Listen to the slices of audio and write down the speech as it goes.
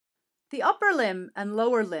The upper limb and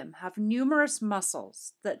lower limb have numerous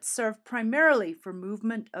muscles that serve primarily for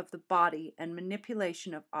movement of the body and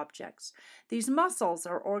manipulation of objects. These muscles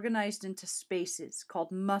are organized into spaces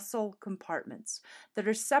called muscle compartments that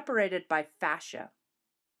are separated by fascia.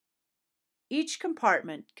 Each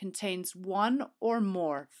compartment contains one or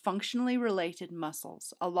more functionally related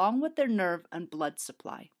muscles, along with their nerve and blood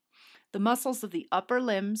supply. The muscles of the upper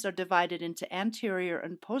limbs are divided into anterior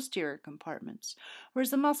and posterior compartments, whereas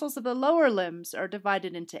the muscles of the lower limbs are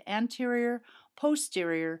divided into anterior,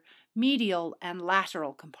 posterior, medial, and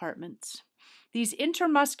lateral compartments. These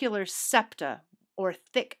intermuscular septa, or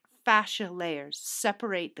thick fascia layers,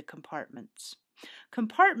 separate the compartments.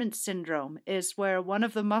 Compartment syndrome is where one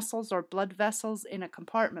of the muscles or blood vessels in a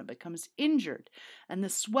compartment becomes injured and the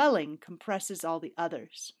swelling compresses all the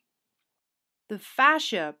others. The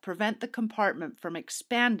fascia prevent the compartment from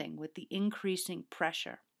expanding with the increasing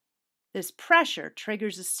pressure. This pressure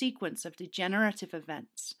triggers a sequence of degenerative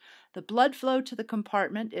events. The blood flow to the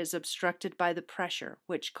compartment is obstructed by the pressure,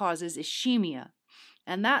 which causes ischemia,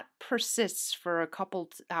 and that persists for a couple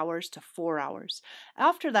hours to 4 hours.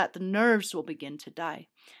 After that, the nerves will begin to die.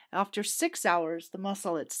 After 6 hours, the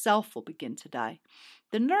muscle itself will begin to die.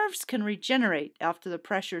 The nerves can regenerate after the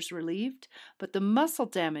pressure is relieved, but the muscle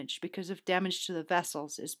damage, because of damage to the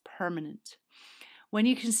vessels, is permanent. When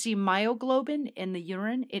you can see myoglobin in the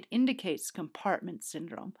urine, it indicates compartment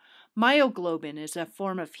syndrome. Myoglobin is a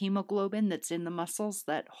form of hemoglobin that's in the muscles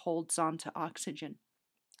that holds on to oxygen.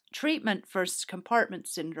 Treatment for compartment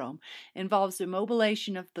syndrome involves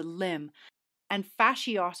immobilization of the limb and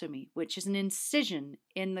fasciotomy, which is an incision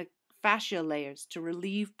in the fascia layers to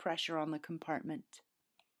relieve pressure on the compartment.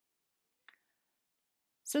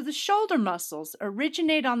 So the shoulder muscles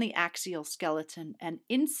originate on the axial skeleton and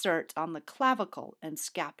insert on the clavicle and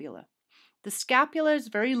scapula. The scapula is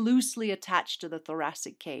very loosely attached to the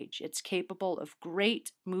thoracic cage. It's capable of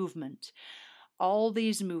great movement. All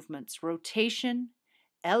these movements, rotation,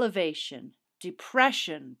 elevation,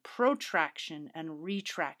 depression, protraction, and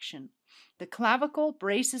retraction. The clavicle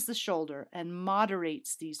braces the shoulder and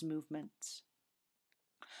moderates these movements.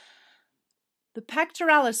 The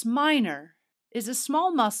pectoralis minor is a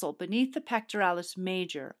small muscle beneath the pectoralis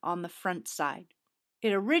major on the front side.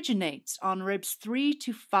 It originates on ribs 3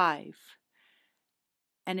 to 5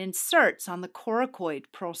 and inserts on the coracoid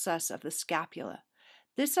process of the scapula.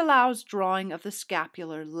 This allows drawing of the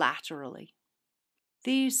scapular laterally.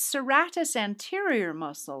 These serratus anterior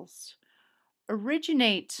muscles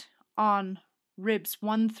originate on ribs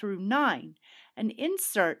 1 through 9 and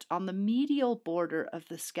insert on the medial border of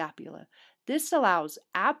the scapula. This allows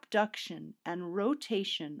abduction and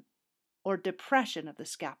rotation or depression of the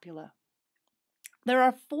scapula. There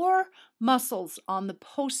are 4 muscles on the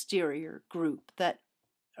posterior group that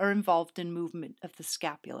are involved in movement of the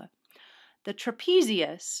scapula. The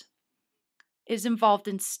trapezius is involved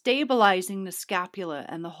in stabilizing the scapula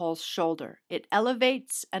and the whole shoulder. It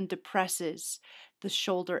elevates and depresses the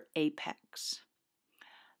shoulder apex.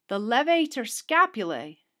 The levator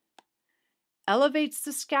scapulae elevates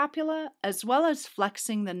the scapula as well as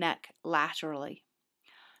flexing the neck laterally.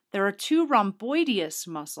 There are 2 rhomboideus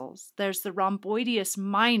muscles. There's the rhomboideus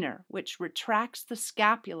minor, which retracts the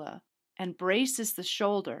scapula and braces the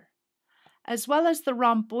shoulder, as well as the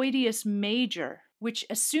rhomboideus major, which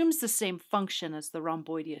assumes the same function as the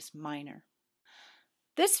rhomboideus minor.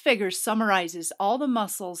 This figure summarizes all the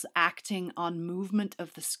muscles acting on movement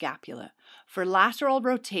of the scapula. For lateral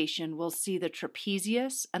rotation, we'll see the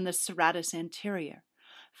trapezius and the serratus anterior.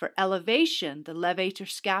 For elevation, the levator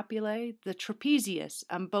scapulae, the trapezius,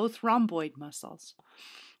 and both rhomboid muscles.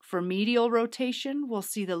 For medial rotation, we'll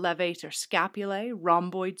see the levator scapulae,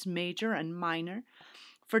 rhomboids major and minor.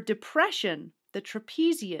 For depression, the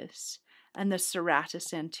trapezius and the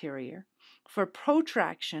serratus anterior. For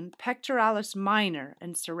protraction, pectoralis minor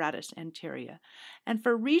and serratus anterior. And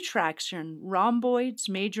for retraction, rhomboids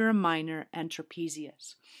major and minor and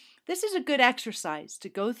trapezius. This is a good exercise to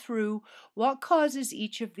go through what causes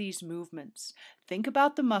each of these movements. Think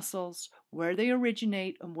about the muscles, where they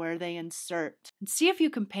originate and where they insert, and see if you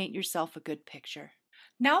can paint yourself a good picture.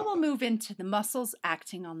 Now we'll move into the muscles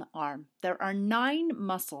acting on the arm. There are 9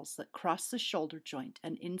 muscles that cross the shoulder joint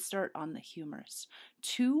and insert on the humerus.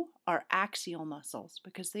 2 are axial muscles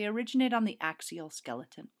because they originate on the axial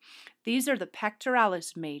skeleton. These are the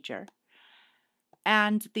pectoralis major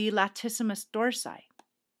and the latissimus dorsi.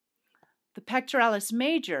 The pectoralis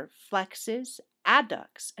major flexes,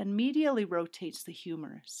 adducts, and medially rotates the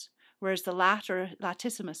humerus, whereas the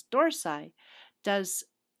latissimus dorsi does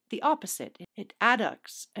the opposite. It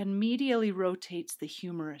adducts and medially rotates the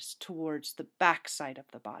humerus towards the back side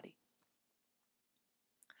of the body.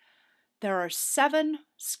 There are 7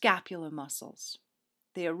 scapula muscles.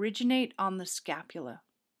 They originate on the scapula.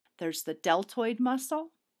 There's the deltoid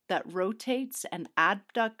muscle that rotates and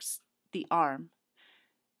abducts the arm,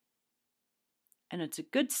 and it's a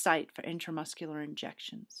good site for intramuscular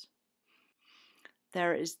injections.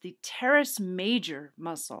 There is the teres major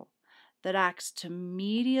muscle that acts to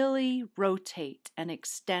medially rotate and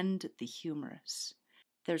extend the humerus.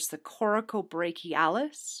 There's the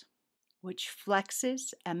coracobrachialis, which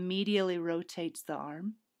flexes and medially rotates the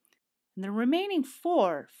arm. And the remaining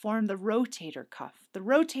 4 form the rotator cuff. The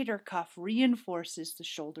rotator cuff reinforces the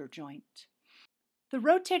shoulder joint. The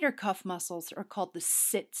rotator cuff muscles are called the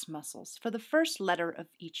sits muscles for the first letter of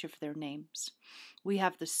each of their names. We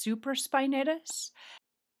have the supraspinatus,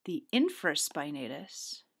 the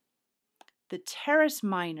infraspinatus, the teres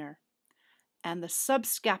minor, and the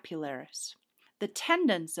subscapularis. The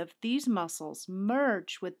tendons of these muscles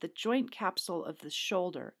merge with the joint capsule of the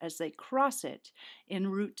shoulder as they cross it en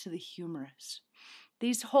route to the humerus.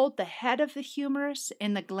 These hold the head of the humerus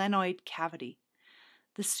in the glenoid cavity.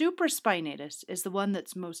 The supraspinatus is the one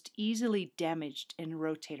that's most easily damaged in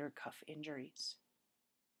rotator cuff injuries.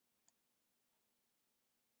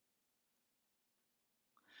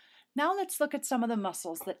 Now let's look at some of the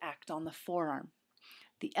muscles that act on the forearm.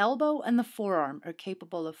 The elbow and the forearm are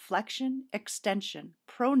capable of flexion, extension,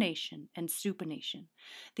 pronation, and supination.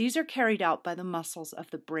 These are carried out by the muscles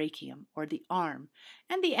of the brachium, or the arm,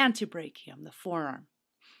 and the antebrachium, the forearm.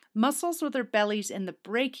 Muscles with their bellies in the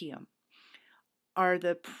brachium are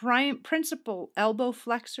the principal elbow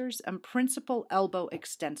flexors and principal elbow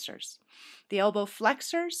extensors. The elbow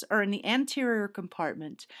flexors are in the anterior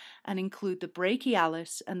compartment and include the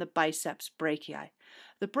brachialis and the biceps brachii.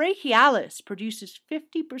 The brachialis produces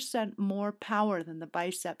 50% more power than the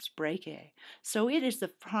biceps brachii, so it is the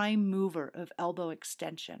prime mover of elbow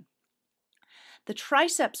extension. The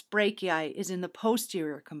triceps brachii is in the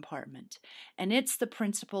posterior compartment, and it's the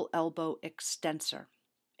principal elbow extensor.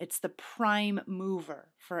 It's the prime mover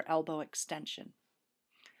for elbow extension.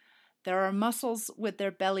 There are muscles with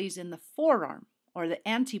their bellies in the forearm, or the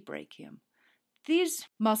antebrachium. These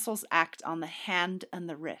muscles act on the hand and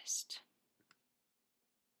the wrist.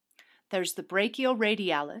 There's the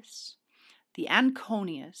brachioradialis, the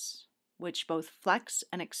anconeus, which both flex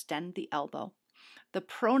and extend the elbow, the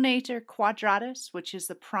pronator quadratus, which is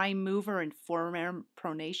the prime mover in forearm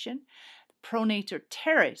pronation, pronator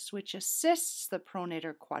teres, which assists the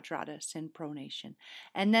pronator quadratus in pronation,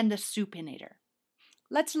 and then the supinator.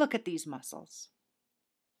 Let's look at these muscles.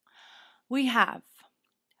 We have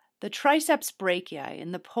the triceps brachii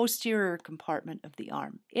in the posterior compartment of the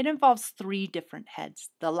arm. It involves 3 different heads: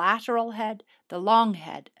 the lateral head, the long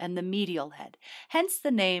head, and the medial head, hence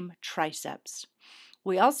the name triceps.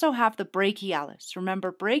 We also have the brachialis.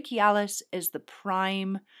 Remember, brachialis is the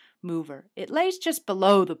prime mover. It lays just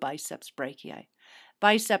below the biceps brachii.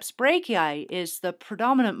 Biceps brachii is the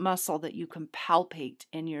predominant muscle that you can palpate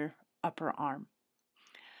in your upper arm.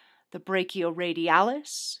 The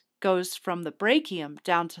brachioradialis goes from the brachium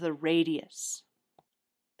down to the radius.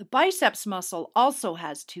 The biceps muscle also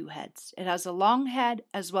has 2 heads. It has a long head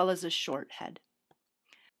as well as a short head.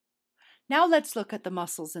 Now let's look at the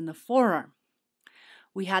muscles in the forearm.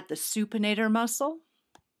 We had the supinator muscle,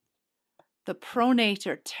 the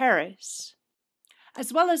pronator teres,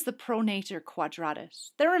 as well as the pronator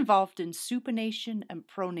quadratus. They're involved in supination and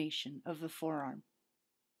pronation of the forearm.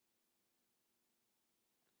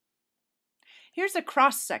 Here's a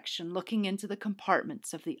cross-section looking into the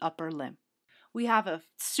compartments of the upper limb. We have a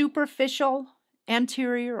superficial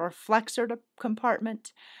anterior or flexor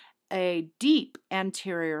compartment, a deep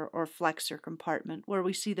anterior or flexor compartment where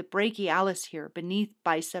we see the brachialis here beneath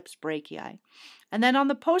biceps brachii. And then on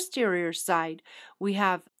the posterior side, we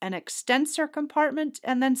have an extensor compartment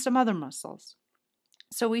and then some other muscles.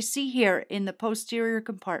 So we see here in the posterior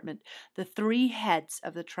compartment the 3 heads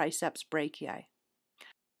of the triceps brachii.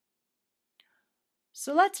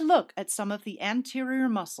 So let's look at some of the anterior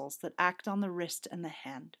muscles that act on the wrist and the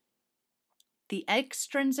hand. The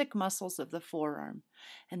extrinsic muscles of the forearm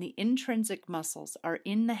and the intrinsic muscles are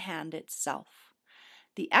in the hand itself.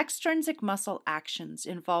 The extrinsic muscle actions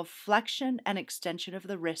involve flexion and extension of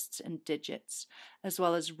the wrists and digits, as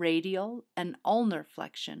well as radial and ulnar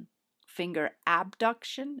flexion, finger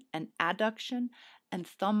abduction and adduction, and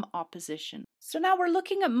thumb opposition. So now we're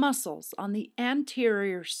looking at muscles on the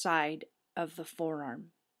anterior side of the forearm.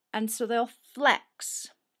 And so they'll flex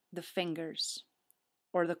the fingers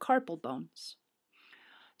or the carpal bones.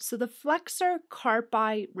 So the flexor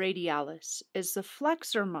carpi radialis is the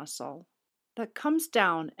flexor muscle that comes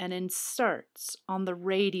down and inserts on the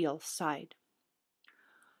radial side.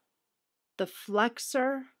 The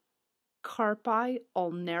flexor carpi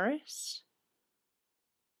ulnaris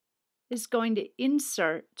is going to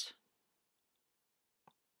insert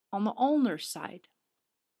on the ulnar side.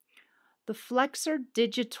 The flexor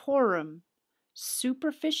digitorum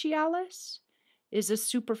superficialis is a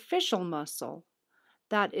superficial muscle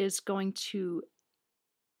that is going to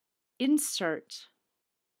insert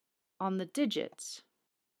on the digits.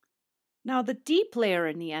 Now, the deep layer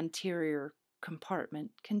in the anterior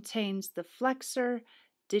compartment contains the flexor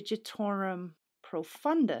digitorum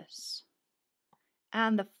profundus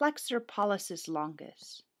and the flexor pollicis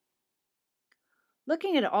longus.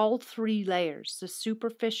 Looking at all three layers, the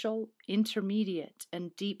superficial, intermediate,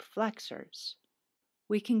 and deep flexors,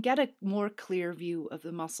 we can get a more clear view of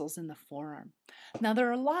the muscles in the forearm. Now,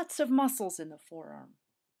 there are lots of muscles in the forearm,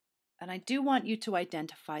 and I do want you to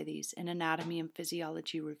identify these in Anatomy and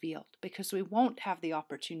Physiology Revealed, because we won't have the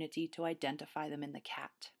opportunity to identify them in the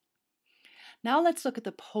cat. Now let's look at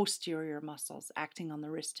the posterior muscles acting on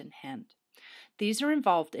the wrist and hand. These are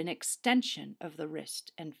involved in extension of the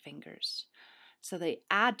wrist and fingers. So they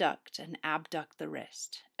adduct and abduct the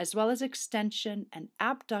wrist, as well as extension and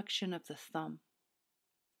abduction of the thumb.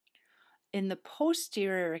 In the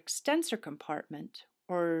posterior extensor compartment,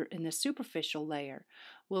 or in the superficial layer,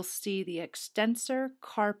 we'll see the extensor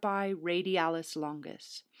carpi radialis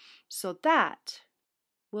longus. So that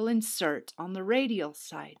will insert on the radial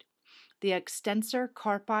side. The extensor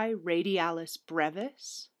carpi radialis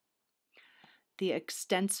brevis, the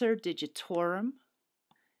extensor digitorum,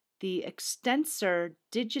 the extensor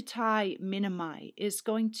digiti minimi is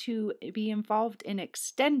going to be involved in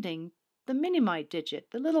extending the minimi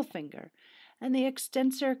digit, the little finger, and the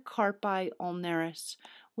extensor carpi ulnaris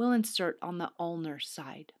will insert on the ulnar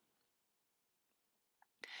side.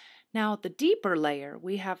 Now, the deeper layer,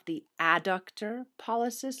 we have the adductor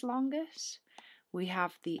pollicis longus, we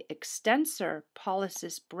have the extensor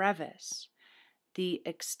pollicis brevis, the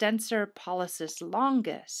extensor pollicis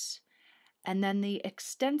longus, and then the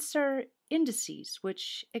extensor indicis,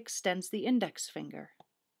 which extends the index finger.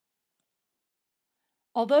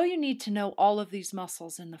 Although you need to know all of these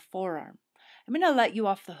muscles in the forearm, I'm going to let you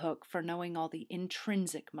off the hook for knowing all the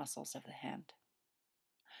intrinsic muscles of the hand.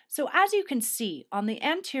 So as you can see, on the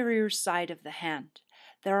anterior side of the hand,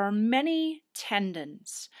 there are many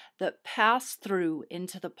tendons that pass through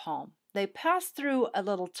into the palm. They pass through a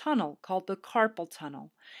little tunnel called the carpal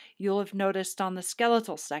tunnel. You'll have noticed on the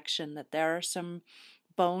skeletal section that there are some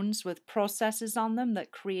bones with processes on them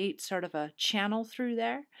that create sort of a channel through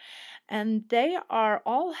there. And they are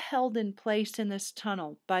all held in place in this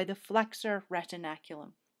tunnel by the flexor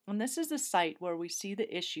retinaculum. And this is the site where we see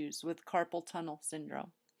the issues with carpal tunnel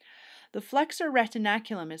syndrome. The flexor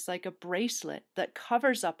retinaculum is like a bracelet that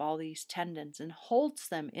covers up all these tendons and holds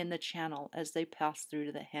them in the channel as they pass through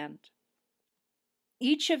to the hand.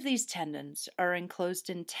 Each of these tendons are enclosed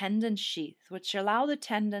in tendon sheath, which allow the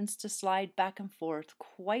tendons to slide back and forth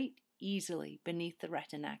quite easily beneath the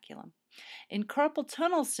retinaculum. In carpal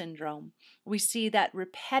tunnel syndrome, we see that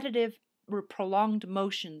repetitive prolonged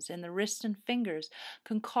motions in the wrist and fingers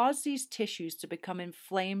can cause these tissues to become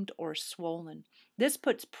inflamed or swollen. This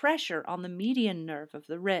puts pressure on the median nerve of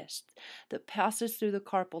the wrist that passes through the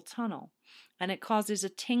carpal tunnel, and it causes a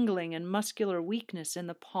tingling and muscular weakness in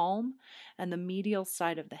the palm and the medial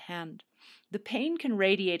side of the hand. The pain can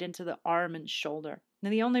radiate into the arm and shoulder. Now,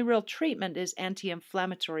 the only real treatment is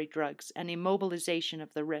anti-inflammatory drugs and immobilization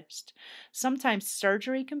of the wrist. Sometimes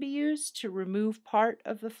surgery can be used to remove part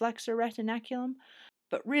of the flexor retinaculum,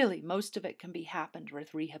 but really most of it can be happened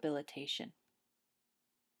with rehabilitation.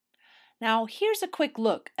 Now, here's a quick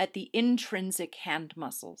look at the intrinsic hand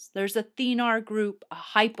muscles. There's a thenar group, a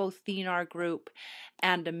hypothenar group,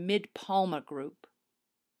 and a mid-palmar group.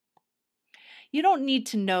 You don't need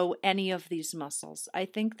to know any of these muscles. I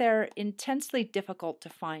think they're intensely difficult to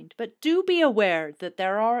find, but do be aware that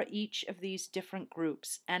there are each of these different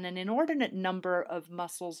groups and an inordinate number of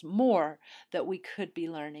muscles more that we could be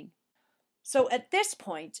learning. So at this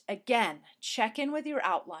point, again, check in with your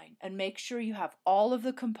outline and make sure you have all of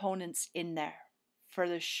the components in there for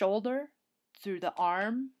the shoulder, through the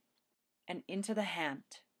arm, and into the hand.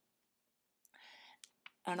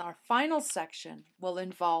 And our final section will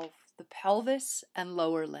involve the pelvis and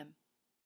lower limb.